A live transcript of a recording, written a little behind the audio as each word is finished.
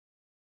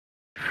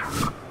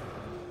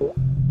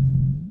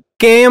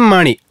K M.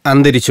 Mani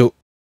അന്തരിച്ചു.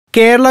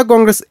 കേരള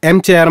കോൺഗ്രസ്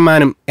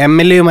ചെയർമാനും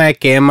MLA-യുമായ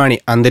K M. Mani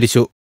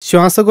അന്തരിച്ചു.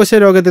 ശ്വാസകോശ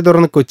രോഗത്തെ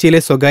തുടർന്ന് കൊച്ചിയിലെ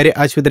സ്വകാര്യ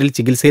ആശുപത്രിയിൽ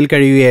ചികിത്സയിൽ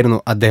കഴിയുകയായിരുന്നു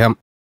അദ്ദേഹം.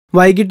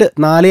 വൈകിട്ട്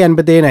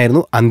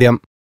 4:57-നായിരുന്നു അന്ത്യം.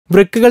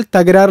 വൃക്കകൾ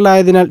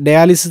തകരാറിലായതിനാൽ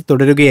ഡയാലിസിസ്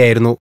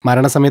തുടരുകയായിരുന്നു.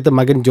 മരണസമയത്ത്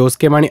മകൻ ജോസ്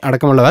കെ മാണി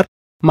അടക്കമുള്ളവർ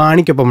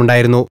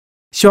മാണിക്കൊപ്പമുണ്ടായിരുന്നു.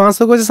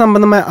 ശ്വാസകോശ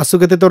സംബന്ധമായ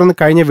അസുഖത്തെ തുടർന്ന്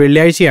കഴിഞ്ഞ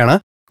വെള്ളിയാഴ്ചയാണ്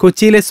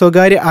കൊച്ചിയിലെ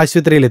സ്വകാര്യ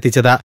ആശുപത്രിയിൽ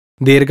എത്തിച്ചത്.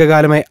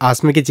 ദീർഘകാലമായി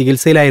ആസ്മയ്ക്ക്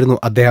ചികിത്സയിലായിരുന്നു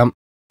അദ്ദേഹം.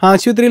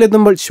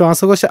 ആശുപത്രിയിലെത്തുമ്പോൾ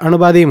ശ്വാസകോശ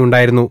അണുബാധയും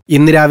ഉണ്ടായിരുന്നു.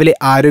 ഇന്ന് രാവിലെ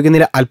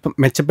ആരോഗ്യനില അല്പം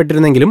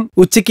മെച്ചപ്പെട്ടിരുന്നെങ്കിലും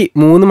ഉച്ചയ്ക്ക്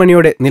 3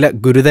 മണിയോടെ നില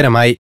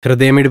ഗുരുതരമായി.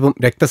 ഹൃദയമിടിപ്പും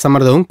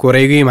രക്തസമ്മർദ്ദവും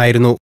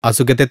കുറയുകയുമായിരുന്നു.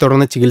 അസുഖത്തെ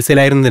തുടർന്ന്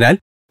ചികിത്സയിലായിരുന്നതിനാൽ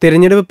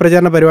തെരഞ്ഞെടുപ്പ്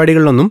പ്രചാരണ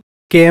പരിപാടികളിലൊന്നും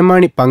കെ.എം.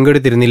 മാണി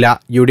പങ്കെടുത്തിരുന്നില്ല.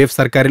 UDF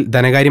സർക്കാരിൽ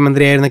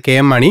ധനകാര്യമന്ത്രിയായിരുന്ന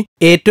കെ.എം. മാണി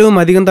ഏറ്റവും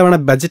അധികം തവണ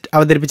ബജറ്റ്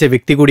അവതരിപ്പിച്ച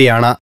വ്യക്തി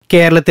കൂടിയാണ്.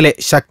 കേരളത്തിലെ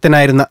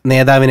ശക്തനായിരുന്ന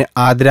നേതാവിന്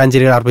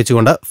ആദരാഞ്ജലികൾ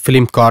അർപ്പിച്ചുകൊണ്ട്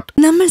ഫിലിം കോർട്ട്.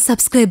 നമ്മൾ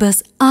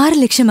സബ്സ്ക്രൈബേഴ്സ്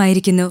 6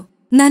 ലക്ഷമായിരിക്കുന്നു.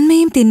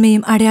 നന്മയും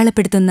തിന്മയും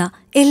അടയാളപ്പെടുത്തുന്ന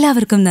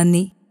എല്ലാവർക്കും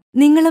നന്ദി.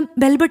 നിങ്ങളും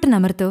ബെൽബട്ടൺ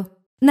അമർത്തോ.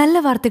 നല്ല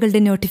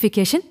വാർത്തകളുടെ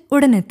നോട്ടിഫിക്കേഷൻ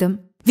ഉടനെത്തും.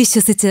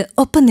 വിശ്വസിച്ച്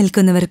ഒപ്പം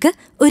നിൽക്കുന്നവർക്ക്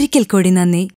ഒരിക്കൽ കൂടി നന്ദി.